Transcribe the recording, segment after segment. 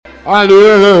I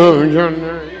love your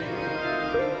name.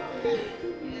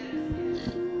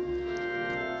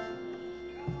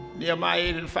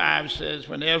 Nehemiah 8:5 says,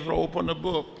 when Ezra opened the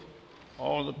book,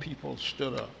 all the people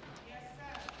stood up.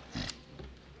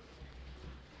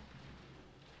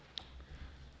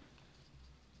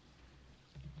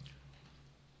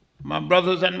 My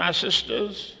brothers and my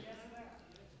sisters,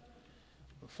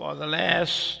 for the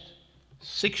last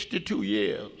 62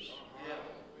 years,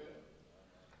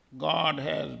 God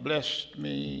has blessed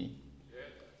me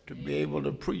to be able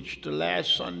to preach the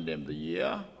last Sunday of the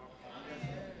year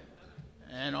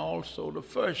and also the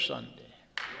first Sunday.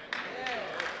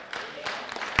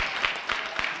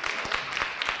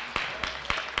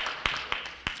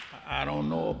 I don't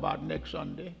know about next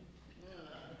Sunday,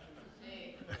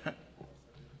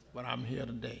 but I'm here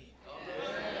today.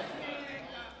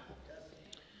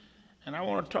 And I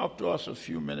want to talk to us a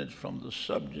few minutes from the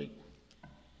subject,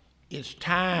 it's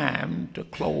time to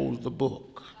close the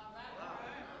book.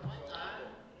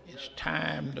 It's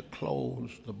time to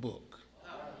close the book.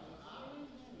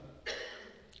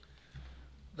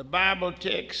 The Bible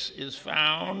text is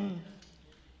found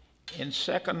in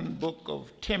second book of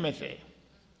Timothy.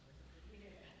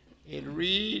 It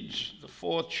reads the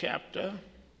 4th chapter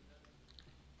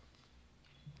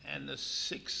and the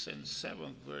 6th and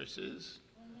 7th verses.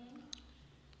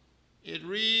 It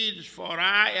reads, for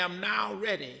I am now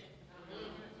ready.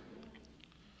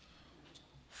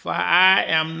 For I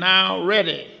am now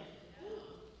ready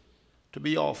to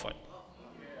be offered.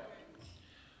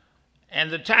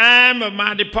 And the time of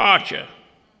my departure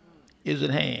is at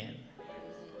hand.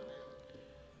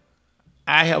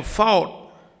 I have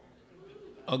fought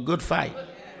a good fight.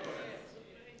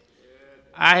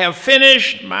 I have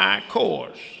finished my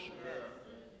course.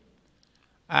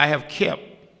 I have kept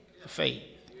the faith.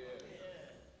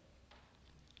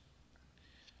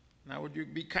 Now, would you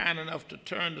be kind enough to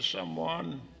turn to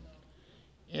someone,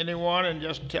 anyone, and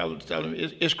just tell them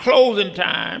it's closing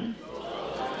time.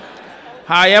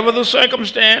 However the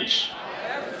circumstance,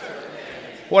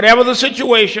 whatever the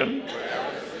situation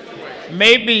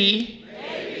may be,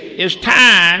 it's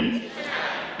time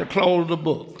to close the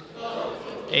book.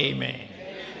 Amen.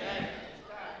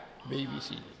 Be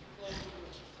seated.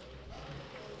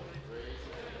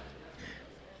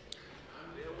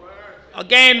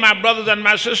 Again, my brothers and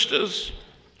my sisters,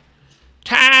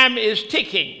 time is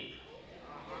ticking.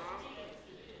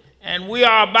 And we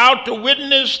are about to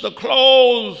witness the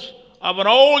close of an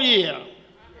old year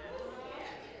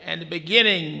and the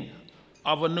beginning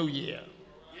of a new year.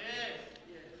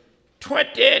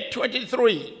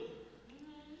 2023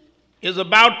 is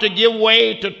about to give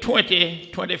way to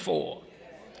 2024.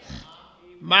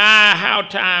 My, how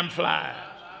time flies.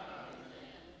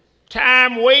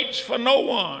 Time waits for no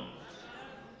one.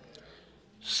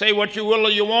 Say what you will or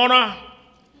you wanna.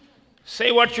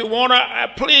 Say what you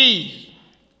wanna, please.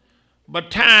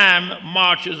 But time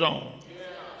marches on.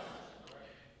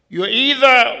 You're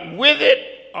either with it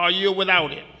or you're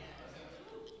without it.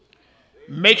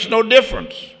 Makes no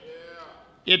difference.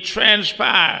 It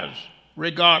transpires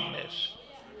regardless.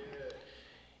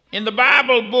 In the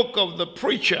Bible book of the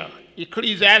preacher,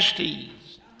 Ecclesiastes,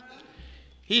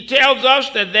 he tells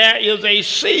us that there is a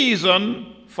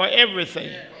season for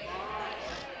everything.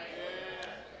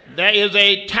 There is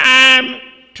a time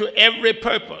to every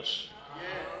purpose.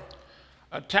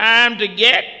 A time to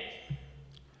get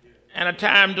and a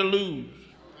time to lose.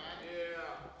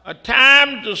 A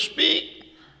time to speak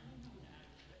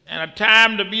and a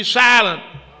time to be silent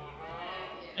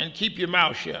and keep your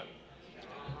mouth shut.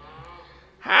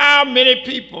 How many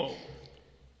people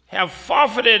have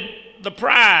forfeited the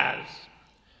prize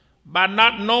by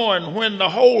not knowing when to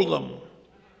hold them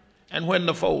and when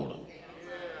to fold them?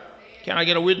 Can I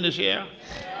get a witness here?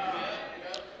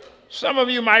 Some of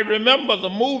you might remember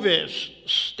the movies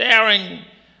starring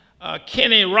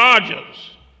Kenny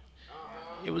Rogers.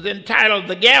 It was entitled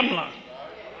The Gambler,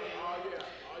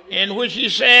 in which he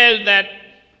says that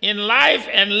in life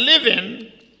and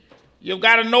living, you've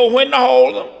got to know when to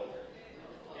hold them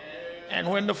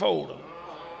and when to fold them.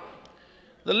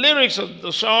 The lyrics of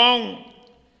the song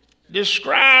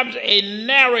describes a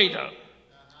narrator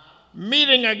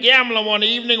meeting a gambler one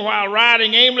evening while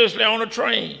riding aimlessly on a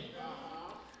train.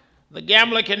 The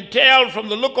gambler can tell from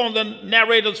the look on the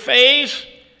narrator's face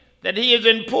that he is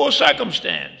in poor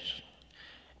circumstance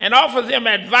and offers him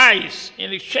advice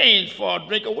in exchange for a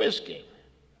drink of whiskey.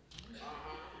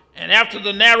 And after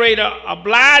the narrator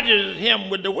obliges him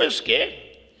with the whiskey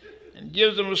and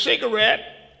gives him a cigarette,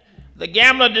 the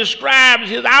gambler describes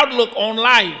his outlook on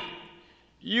life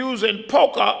using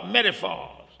poker metaphors.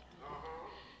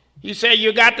 He said,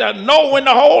 you got to know when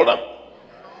to hold them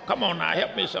Come on now,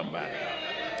 help me somebody.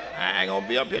 I ain't going to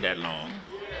be up here that long.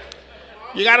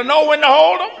 You got to know when to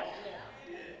hold them.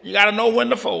 You got to know when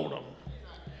to fold them.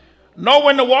 Know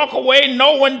when to walk away,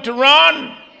 know when to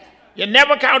run. You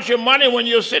never count your money when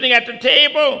you're sitting at the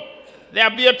table.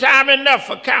 There'll be a time enough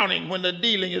for counting when the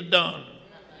dealing is done.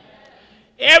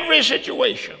 Every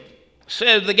situation,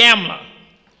 says the gambler,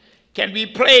 can be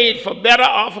played for better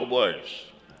or for worse.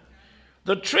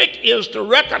 The trick is to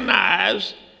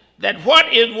recognize that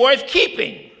what is worth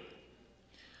keeping.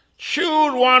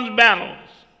 Choose one's battles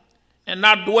and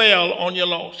not dwell on your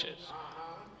losses.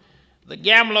 The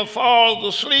gambler falls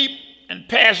asleep and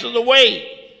passes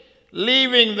away,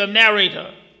 leaving the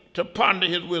narrator to ponder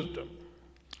his wisdom.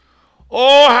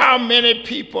 Oh, how many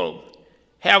people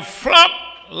have flunked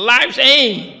life's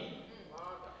aim,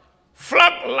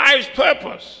 flunked life's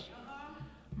purpose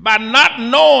by not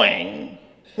knowing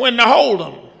when to hold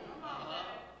them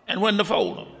and when to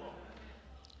fold them.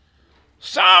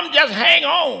 Some just hang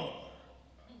on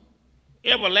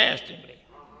everlastingly,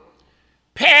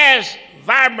 past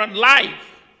vibrant life,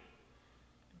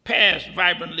 past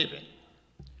vibrant living.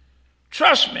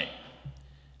 Trust me,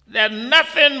 there's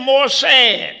nothing more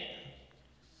sad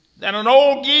than an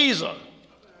old geezer.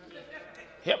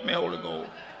 Help me, Holy Ghost.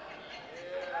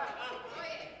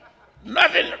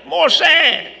 Nothing more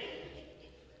sad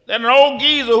than an old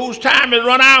geezer whose time has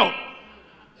run out,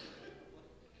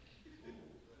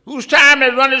 whose time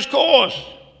has run its course,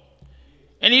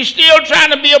 and he's still trying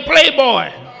to be a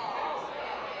playboy,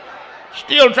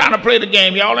 still trying to play the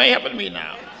game. Y'all ain't helping me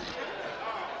now.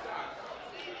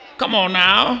 Come on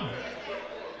now,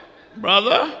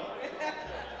 brother,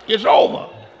 it's over.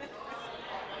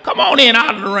 Come on in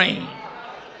out of the rain.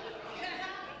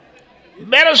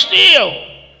 Better still,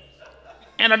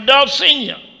 an adult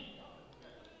senior,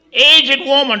 aged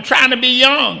woman trying to be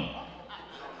young,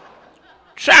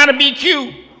 trying to be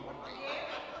cute,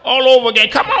 all over again.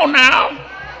 Come on now.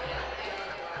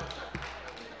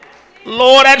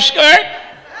 Lower that skirt.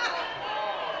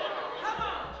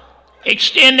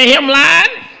 Extend the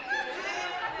hemline.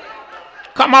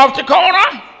 Come off the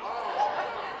corner.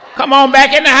 Come on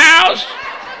back in the house.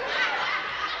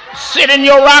 Sit in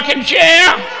your rocking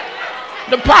chair.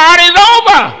 The party's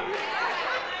over.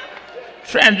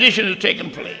 Transition is taking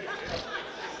place.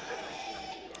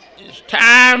 It's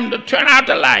time to turn out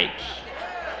the lights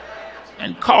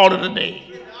and call it a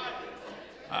day.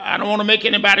 I don't want to make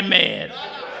anybody mad.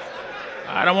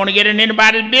 I don't want to get in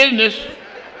anybody's business,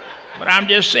 but I'm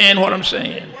just saying what I'm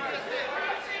saying.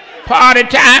 Party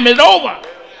time is over.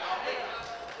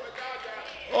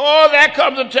 Oh, there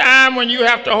comes a time when you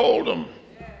have to hold them.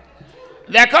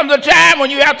 There comes a time when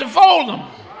you have to fold them.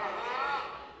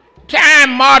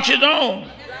 Time marches on,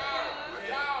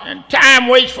 and time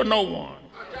waits for no one.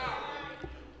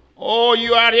 Oh,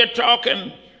 you out here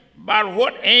talking about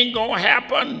what ain't going to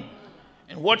happen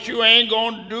and what you ain't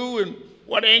going to do and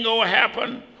what ain't going to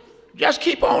happen. Just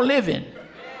keep on living.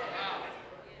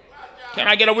 Can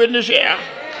I get a witness here?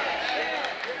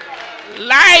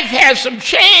 Life has some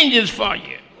changes for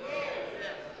you.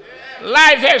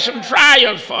 Life has some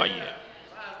trials for you.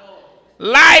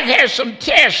 Life has some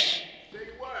tests,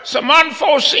 some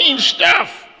unforeseen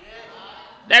stuff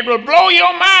that will blow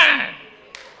your mind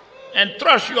and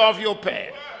thrust you off your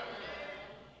path.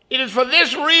 It is for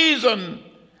this reason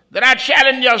that I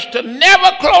challenge us to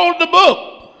never close the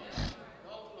book.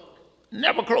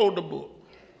 Never close the book.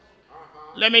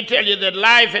 Let me tell you that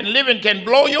life and living can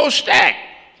blow your stack.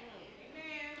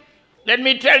 Let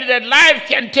me tell you that life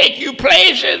can take you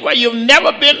places where you've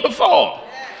never been before.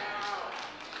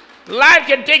 Life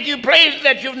can take you places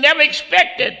that you've never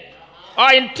expected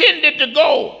or intended to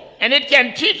go, and it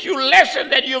can teach you lessons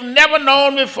that you've never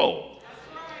known before.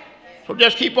 So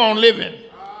just keep on living.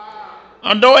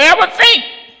 And don't ever think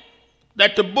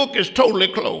that the book is totally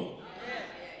closed.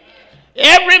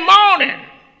 Every morning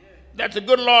that the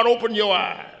good Lord opened your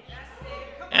eyes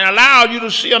and allowed you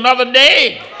to see another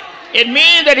day, it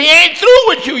means that he ain't through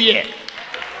with you yet.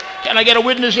 Can I get a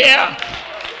witness here?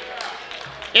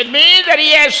 It means that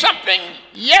he has something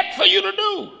yet for you to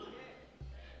do.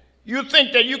 You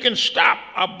think that you can stop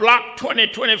a block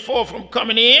 2024 from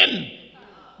coming in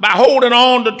by holding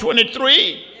on to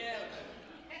 23?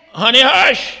 Honey,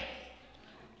 hush.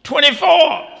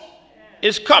 24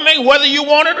 is coming whether you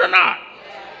want it or not.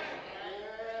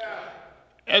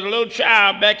 As a little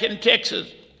child back in Texas,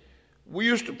 we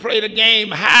used to play the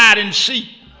game hide and seek,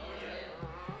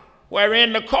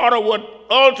 wherein the caller would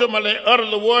ultimately utter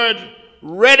the words,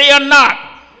 "Ready or not,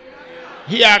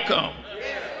 here I come."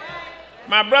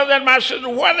 My brother and my sister,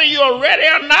 whether you're ready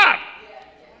or not,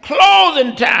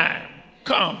 closing time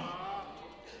comes.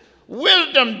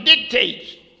 Wisdom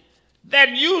dictates that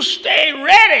you stay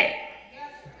ready.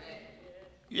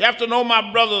 You have to know,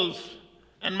 my brothers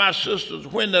and my sisters,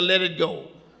 when to let it go,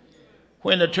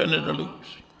 when to turn it loose.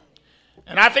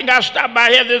 And I think I stopped by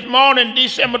here this morning,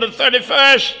 December the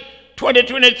 31st,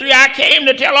 2023. I came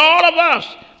to tell all of us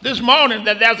this morning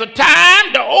that there's a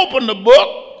time to open the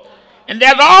book, and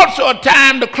there's also a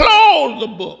time to close the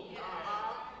book.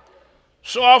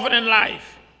 So often in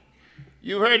life,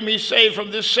 you heard me say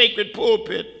from this sacred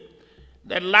pulpit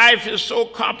that life is so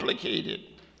complicated.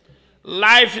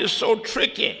 Life is so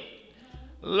tricky.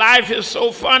 Life is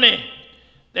so funny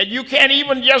that you can't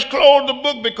even just close the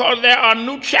book because there are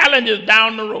new challenges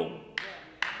down the road.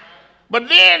 But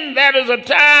then there is a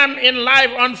time in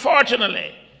life,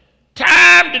 unfortunately,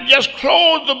 time to just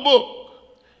close the book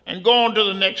and go on to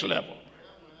the next level.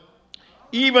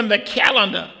 Even the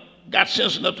calendar got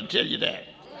sense enough to tell you that.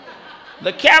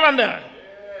 The calendar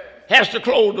has to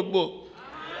close the book.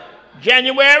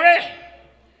 January,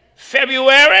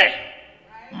 February,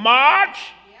 March,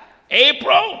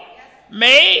 April,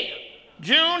 May,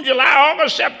 June, July,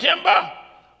 August, September,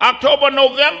 October,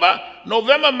 November.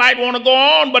 November might want to go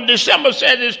on, but December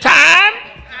says it's time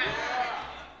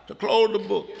to close the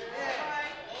book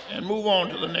and move on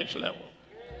to the next level.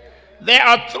 There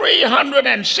are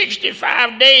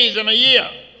 365 days in a year,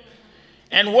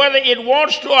 and whether it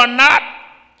wants to or not,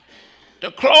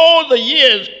 to close the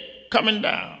year is coming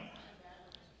down.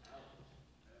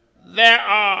 There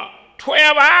are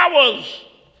 12 hours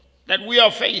that we are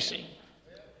facing.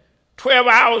 12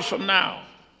 hours from now,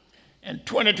 and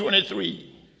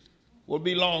 2023 will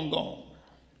be long gone.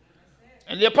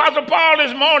 And the Apostle Paul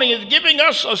this morning is giving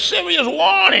us a serious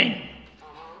warning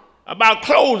about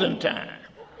closing time.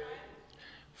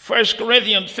 1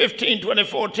 Corinthians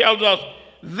 15:24 tells us,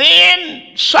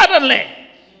 then suddenly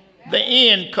the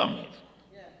end cometh.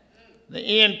 The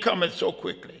end cometh so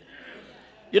quickly.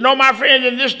 You know, my friends,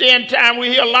 in this day and time, we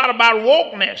hear a lot about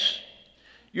wokeness.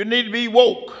 You need to be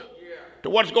woke to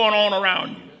what's going on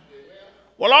around you.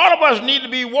 Well, all of us need to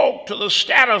be woke to the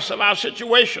status of our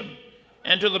situation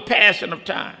and to the passing of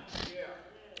time.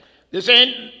 This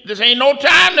ain't no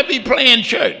time to be playing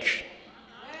church.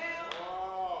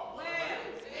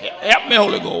 Help me,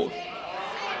 Holy Ghost.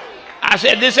 I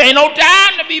said, this ain't no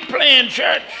time to be playing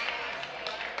church.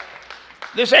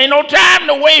 This ain't no time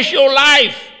to waste your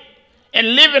life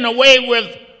and living away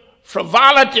with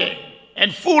frivolity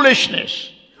and foolishness,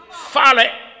 folly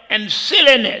and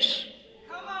silliness.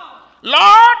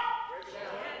 Lord,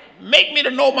 make me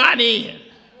to know mine end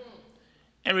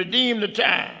and redeem the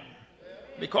time,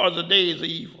 because the days are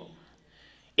evil.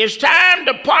 It's time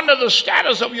to ponder the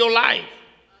status of your life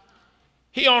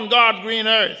here on God's green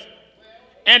earth,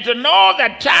 and to know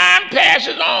that time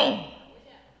passes on.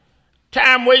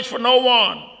 Time waits for no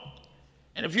one.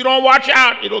 And if you don't watch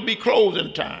out, it'll be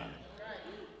closing time.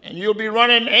 And you'll be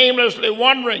running aimlessly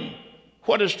wondering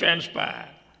what has transpired.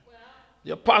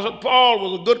 The Apostle Paul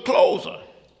was a good closer.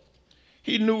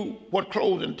 He knew what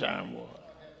closing time was.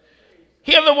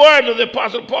 Hear the words of the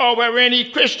Apostle Paul, wherein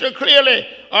he crystal clearly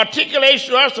articulates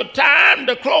to us the time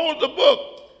to close the book.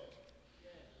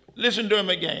 Listen to him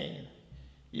again.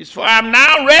 He says, for I am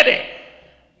now ready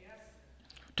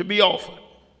to be offered,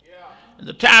 and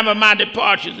the time of my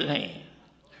departure is at hand.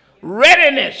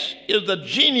 Readiness is the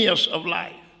genius of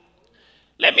life.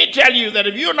 Let me tell you that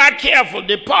if you're not careful,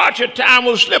 departure time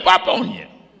will slip up on you.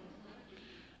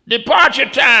 Departure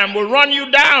time will run you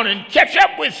down and catch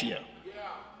up with you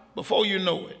before you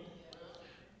know it.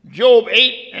 Job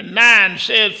 8:9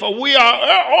 says, for we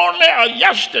are only a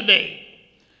yesterday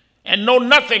and know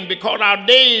nothing, because our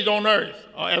days on earth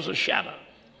are as a shadow.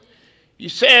 He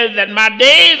says that my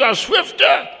days are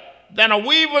swifter than a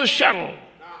weaver's shuttle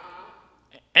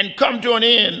and come to an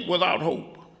end without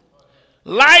hope.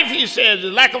 Life, he says,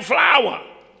 is like a flower.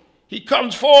 He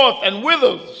comes forth and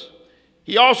withers.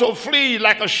 He also flees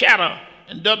like a shadow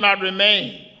and does not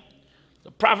remain.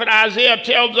 The prophet Isaiah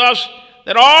tells us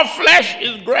that all flesh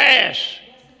is grass,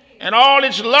 and all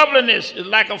its loveliness is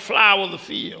like a flower of the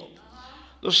field.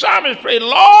 The psalmist prayed,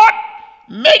 Lord,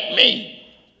 make me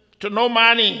to know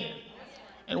mine end,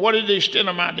 and what is the extent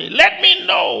of my day. Let me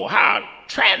know how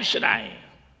transient I am.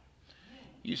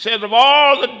 He says, of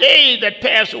all the days that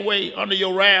pass away under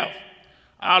your wrath,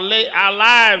 our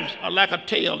lives are like a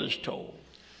tale is told.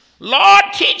 Lord,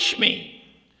 teach me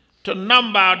to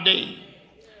number our days,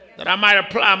 that I might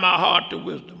apply my heart to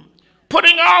wisdom.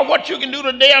 Putting off what you can do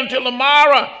today until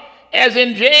tomorrow, as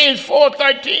in James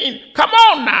 4:13. Come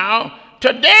on now,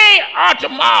 today or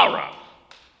tomorrow.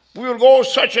 We'll go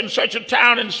such and such a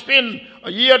town and spend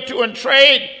a year or two in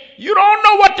trade. You don't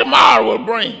know what tomorrow will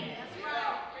bring.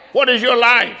 What is your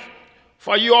life?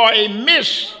 For you are a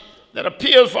mist that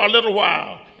appears for a little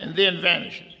while and then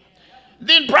vanishes.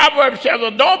 Then Proverbs tells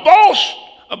us, don't boast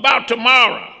about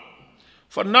tomorrow,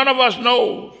 for none of us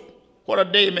knows what a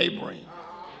day may bring.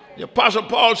 The Apostle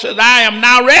Paul says, I am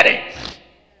now ready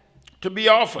to be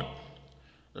offered.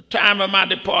 The time of my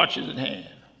departure is at hand.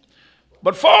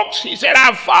 But folks, he said,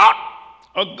 I've fought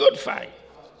a good fight.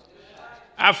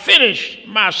 I've finished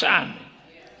my assignment.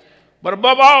 But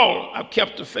above all, I've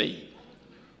kept the faith.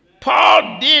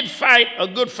 Paul did fight a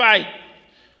good fight,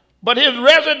 but his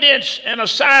residence and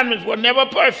assignments were never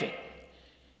perfect.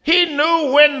 He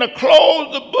knew when to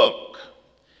close the book.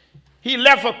 He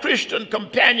left a Christian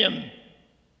companion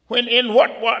when in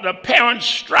what was apparent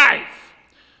strife,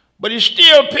 but he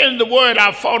still penned the word,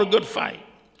 I fought a good fight.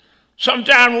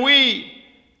 Sometimes we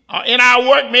in our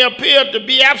work may appear to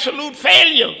be absolute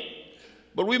failures,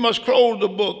 but we must close the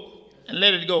book and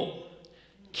let it go.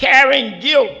 Carrying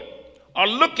guilt or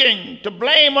looking to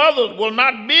blame others will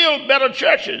not build better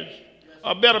churches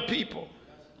or better people.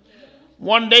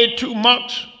 One day, 2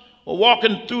 monks were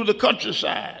walking through the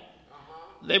countryside.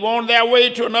 They were on their way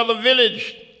to another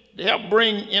village to help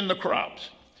bring in the crops.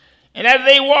 And as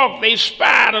they walked, they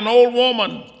spied an old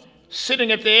woman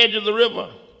sitting at the edge of the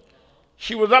river.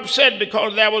 She was upset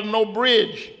because there was no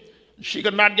bridge. She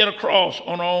could not get across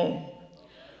on her own.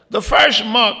 The first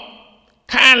monk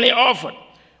kindly offered,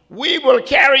 we will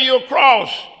carry you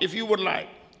across if you would like.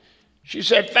 She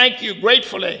said, thank you,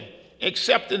 gratefully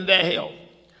accepting their help.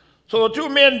 So the 2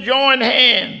 men joined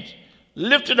hands,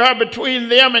 lifted her between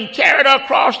them, and carried her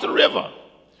across the river.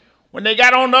 When they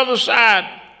got on the other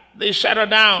side, they sat her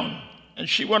down, and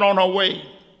she went on her way.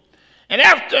 And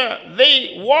after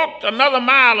they walked another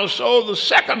mile or so, the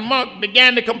second monk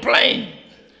began to complain.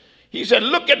 He said,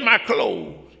 look at my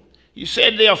clothes. He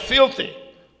said, they are filthy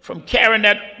from carrying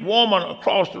that woman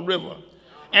across the river.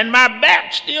 And my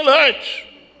back still hurts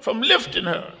from lifting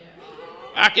her.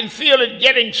 I can feel it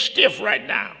getting stiff right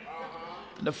now.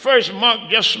 And the first monk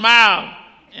just smiled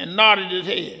and nodded his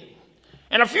head.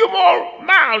 And a few more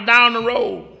miles down the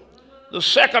road, the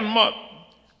second monk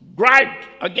griped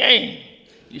again.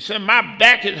 He said, my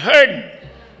back is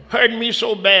hurting me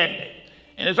so badly.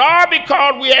 And it's all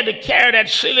because we had to carry that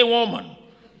silly woman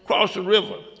across the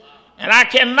river. And I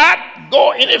cannot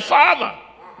go any farther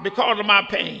because of my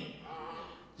pain.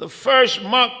 The first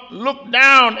monk looked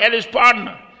down at his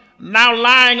partner, now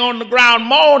lying on the ground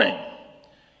moaning.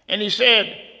 And he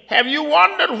said, have you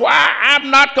wondered why I'm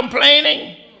not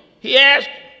complaining? He asked.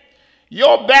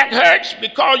 Your back hurts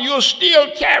because you're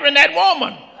still carrying that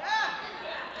woman.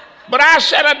 But I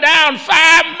set her down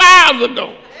 5 miles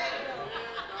ago.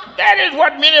 That is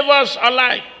what many of us are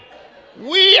like.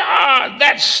 We are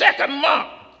that second monk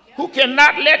who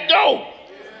cannot let go.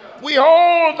 We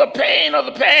hold the pain of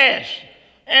the past,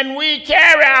 and we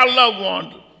carry our loved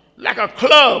ones like a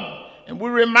club, and we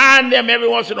remind them every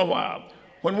once in a while.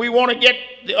 When we want to get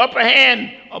the upper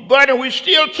hand, a burden we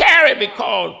still carry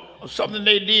because of something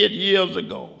they did years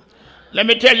ago. Let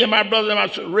me tell you, my brother and my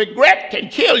sister, regret can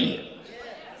kill you.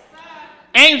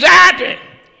 Anxiety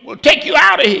will take you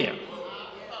out of here.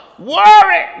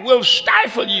 Worry will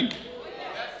stifle you.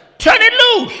 Turn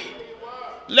it loose.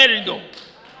 Let it go.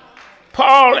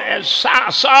 Paul, as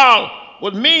Saul,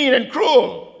 was mean and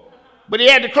cruel, but he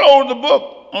had to close the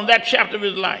book on that chapter of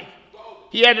his life.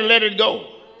 He had to let it go.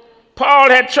 Paul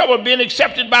had trouble being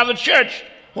accepted by the church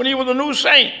when he was a new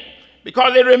saint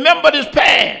because they remembered his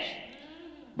past.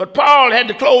 But Paul had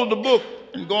to close the book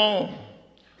and go on.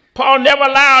 Paul never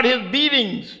allowed his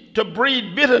beatings to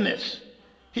breed bitterness.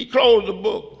 He closed the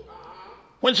book.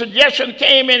 When suggestion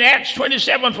came in Acts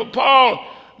 27 for Paul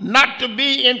not to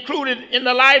be included in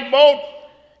the lifeboat,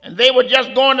 and they were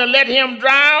just going to let him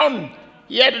drown,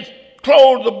 he had to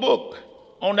close the book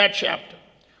on that chapter.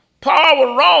 Paul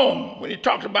was wrong when he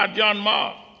talked about John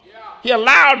Mark. He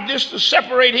allowed this to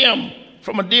separate him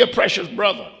from a dear precious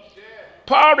brother.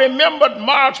 Paul remembered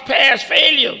Mark's past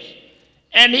failures,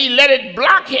 and he let it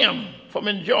block him from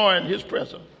enjoying his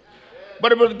presence.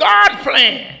 But it was God's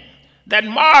plan that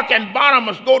Mark and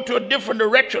Barnabas go to a different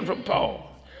direction from Paul.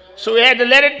 So he had to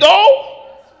let it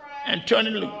go and turn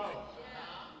it loose.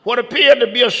 What appeared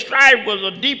to be a strife was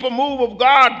a deeper move of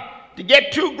God to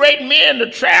get 2 great men to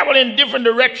travel in different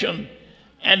directions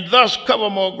and thus cover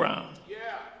more ground.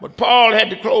 But Paul had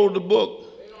to close the book.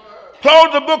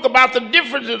 Close the book about the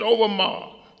differences over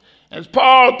Mark. As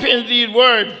Paul pens these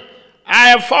words, I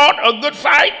have fought a good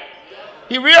fight.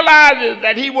 He realizes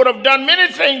that he would have done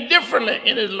many things differently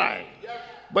in his life.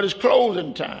 But it's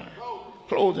closing time.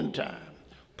 Closing time.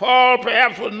 Paul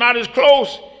perhaps was not as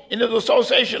close in his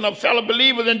association of fellow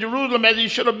believers in Jerusalem as he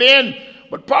should have been,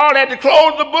 but Paul had to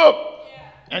close the book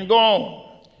and go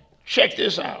on. Check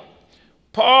this out.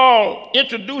 Paul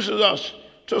introduces us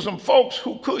to some folks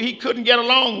who he couldn't get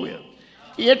along with.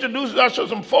 He introduces us to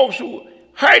some folks who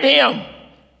hurt him.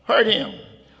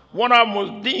 One of them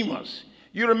was Demas.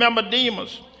 You remember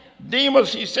Demas.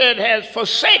 Demas, he said, has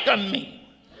forsaken me.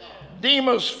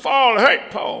 Demas' fall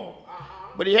hurt Paul,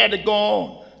 but he had to go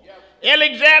on.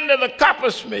 Alexander the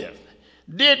coppersmith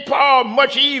did Paul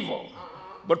much evil,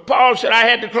 but Paul said, I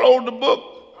had to close the book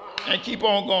and keep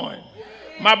on going.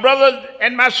 My brothers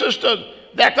and my sisters,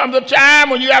 there comes a time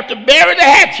when you have to bury the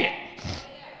hatchet.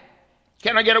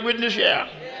 Can I get a witness here?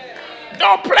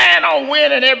 Don't plan on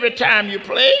winning every time you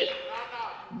play.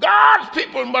 God's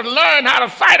people must learn how to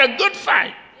fight a good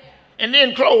fight and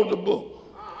then close the book.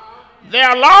 There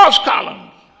are loss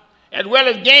columns as well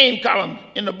as gain columns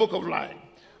in the book of life.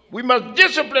 We must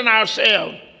discipline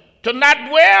ourselves to not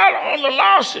dwell on the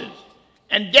losses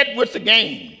and get with the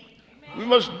gain. We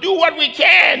must do what we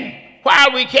can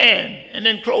while we can and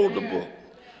then close the book.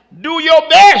 Do your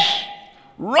best.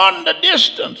 Run the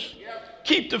distance.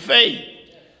 Keep the faith.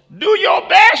 Do your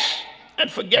best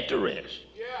and forget the rest.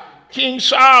 King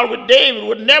Saul with David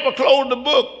would never close the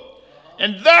book,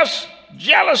 and thus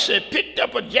jealousy picked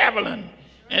up a javelin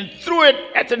and threw it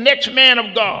at the next man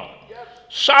of God.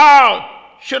 Saul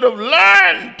should have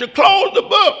learned to close the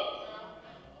book.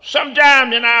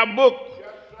 Sometimes in our book,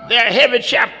 there are heavy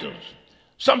chapters.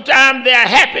 Sometimes there are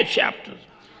happy chapters.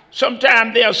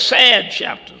 Sometimes there are sad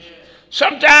chapters.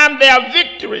 Sometimes there are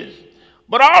victories.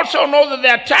 But also know that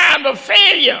there are times of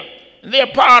failure, and they're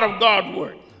part of God's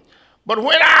work. But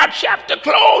when our chapter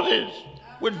closes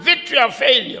with victory or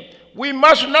failure, we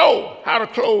must know how to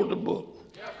close the book.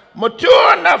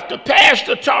 Mature enough to pass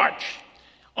the torch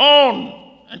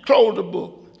on and close the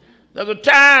book. There's a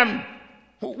time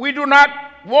we do not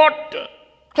want to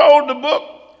close the book.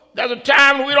 There's a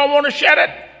time we don't want to shut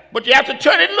it, but you have to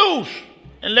turn it loose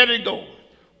and let it go.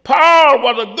 Paul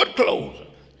was a good closer.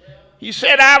 He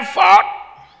said, I've fought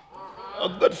a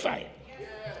good fight.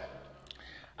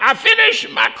 I finished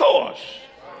my course.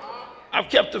 I've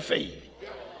kept the faith.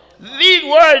 These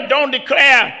words don't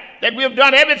declare that we have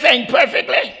done everything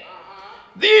perfectly.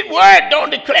 These words don't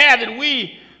declare that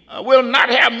we will not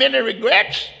have many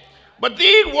regrets. But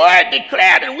these words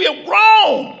declare that we have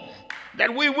grown,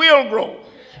 that we will grow.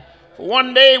 For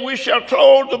one day we shall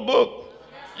close the book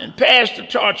and pass the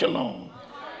torch along.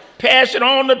 Pass it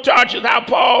on the torch is how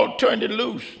Paul turned it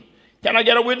loose. Can I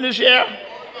get a witness here?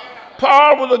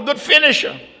 Paul was a good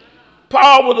finisher.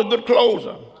 Paul was a good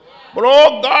closer. But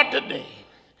oh God, today,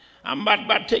 I'm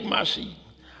about to take my seat.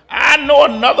 I know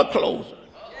another closer.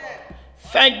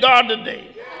 Thank God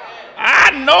today.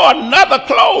 I know another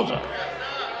closer.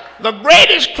 The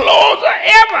greatest closer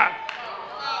ever.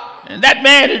 And that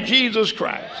man is Jesus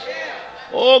Christ.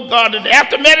 Oh God, today,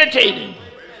 after meditating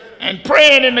and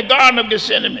praying in the Garden of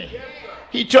Gethsemane,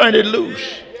 he turned it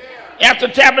loose. After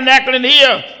tabernacling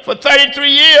here for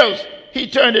 33 years, he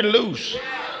turned it loose.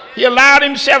 He allowed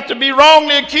himself to be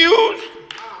wrongly accused,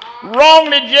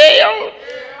 wrongly jailed,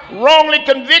 wrongly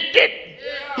convicted.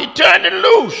 He turned it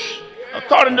loose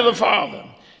according to the Father.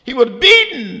 He was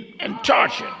beaten and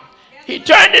tortured. He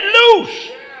turned it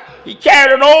loose. He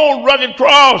carried an old rugged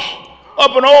cross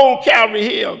up an old Calvary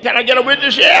hill. Can I get a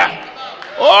witness here?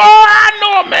 Oh, I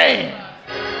know a man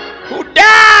who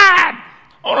died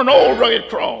on an old rugged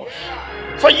cross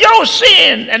for your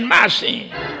sin and my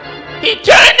sin. He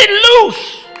turned it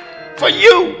loose for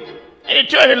you, and he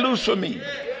turned it loose for me.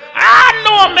 I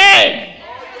know a man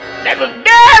that was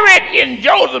buried in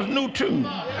Joseph's new tomb.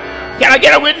 Can I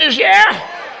get a witness here?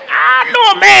 I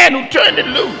know a man who turned it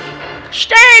loose.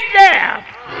 Stayed there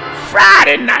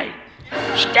Friday night.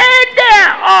 Stayed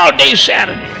there all day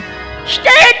Saturday.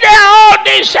 Stayed there all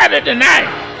day Saturday night.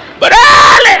 But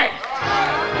early,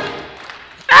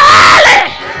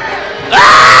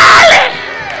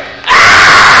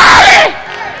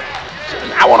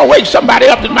 I want to wake somebody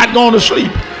up that's not going to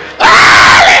sleep.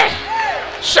 Early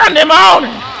Sunday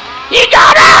morning, he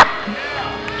got up,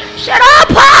 said, all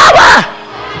power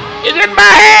is in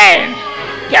my hand.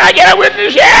 Can I get a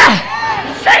witness here?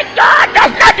 Thank God,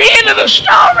 that's not the end of the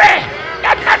story.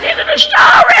 That's not the end of the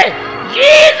story.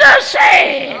 Jesus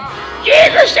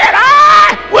said,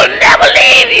 I will never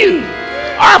leave you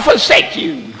or forsake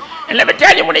you. And let me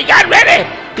tell you, when he got ready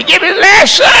to give his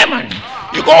last sermon,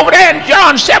 you go over there in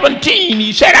John 17,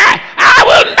 he said, I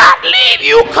will not leave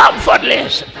you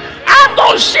comfortless. I'm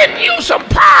going to send you some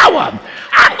power.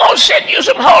 I'm going to send you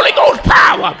some Holy Ghost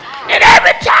power. And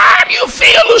every time you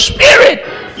feel the Spirit,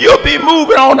 you'll be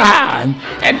moving on high.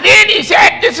 And then he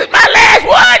said, this is my last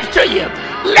words to you.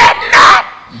 Let not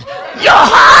your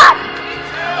heart,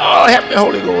 oh, help me,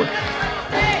 Holy Ghost.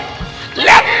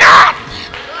 Let not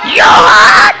your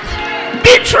heart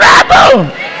be troubled.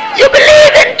 You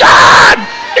believe in God,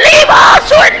 believe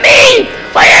also in me,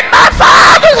 for in my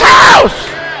Father's house.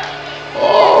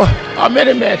 Oh, are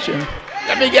many mansions.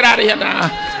 Let me get out of here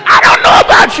now. I don't know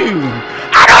about you.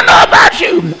 I don't know about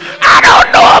you. I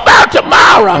don't know about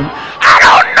tomorrow. I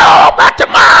don't know about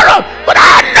tomorrow, but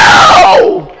I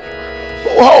know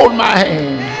who holds my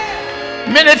hand.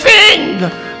 Many things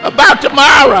about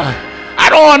tomorrow I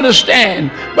don't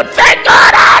understand, but thank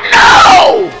God I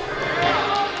know.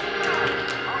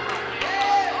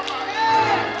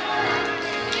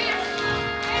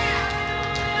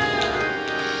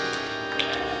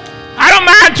 I don't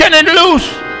mind turning loose,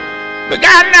 but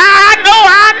God, now I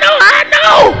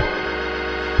know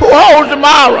who holds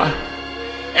tomorrow,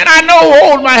 and I know who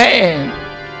holds my hand.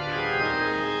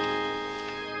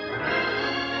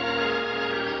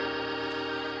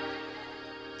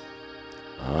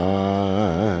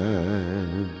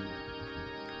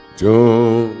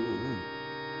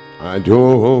 I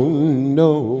don't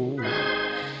know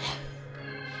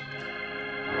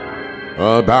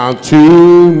about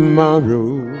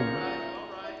tomorrow.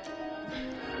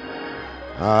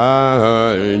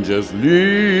 I just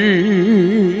live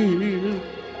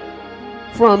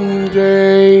from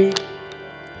day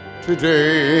to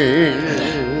day.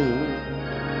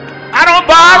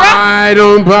 I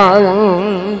don't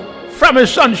borrow from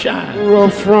his sunshine. Or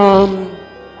from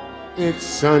its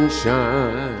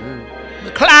sunshine.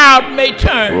 The cloud may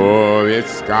turn. Or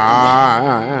its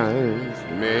skies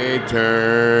may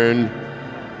turn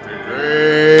to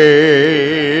gray.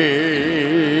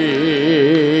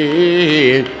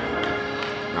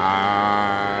 I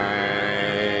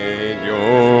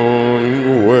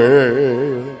don't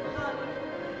worry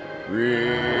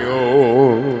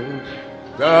on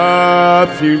the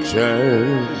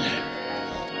future.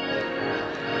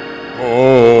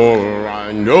 All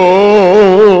I know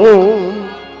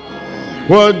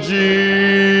what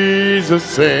Jesus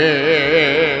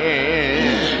said,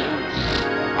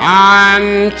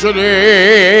 and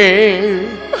today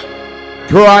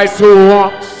Christ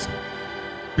walks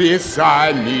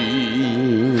beside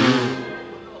me.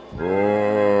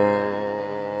 Oh,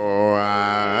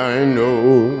 I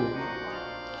know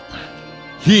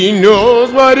He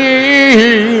knows what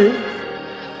is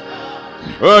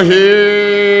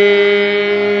ahead.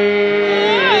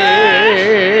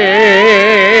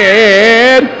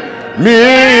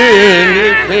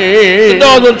 Many things. The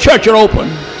doors of the church are open.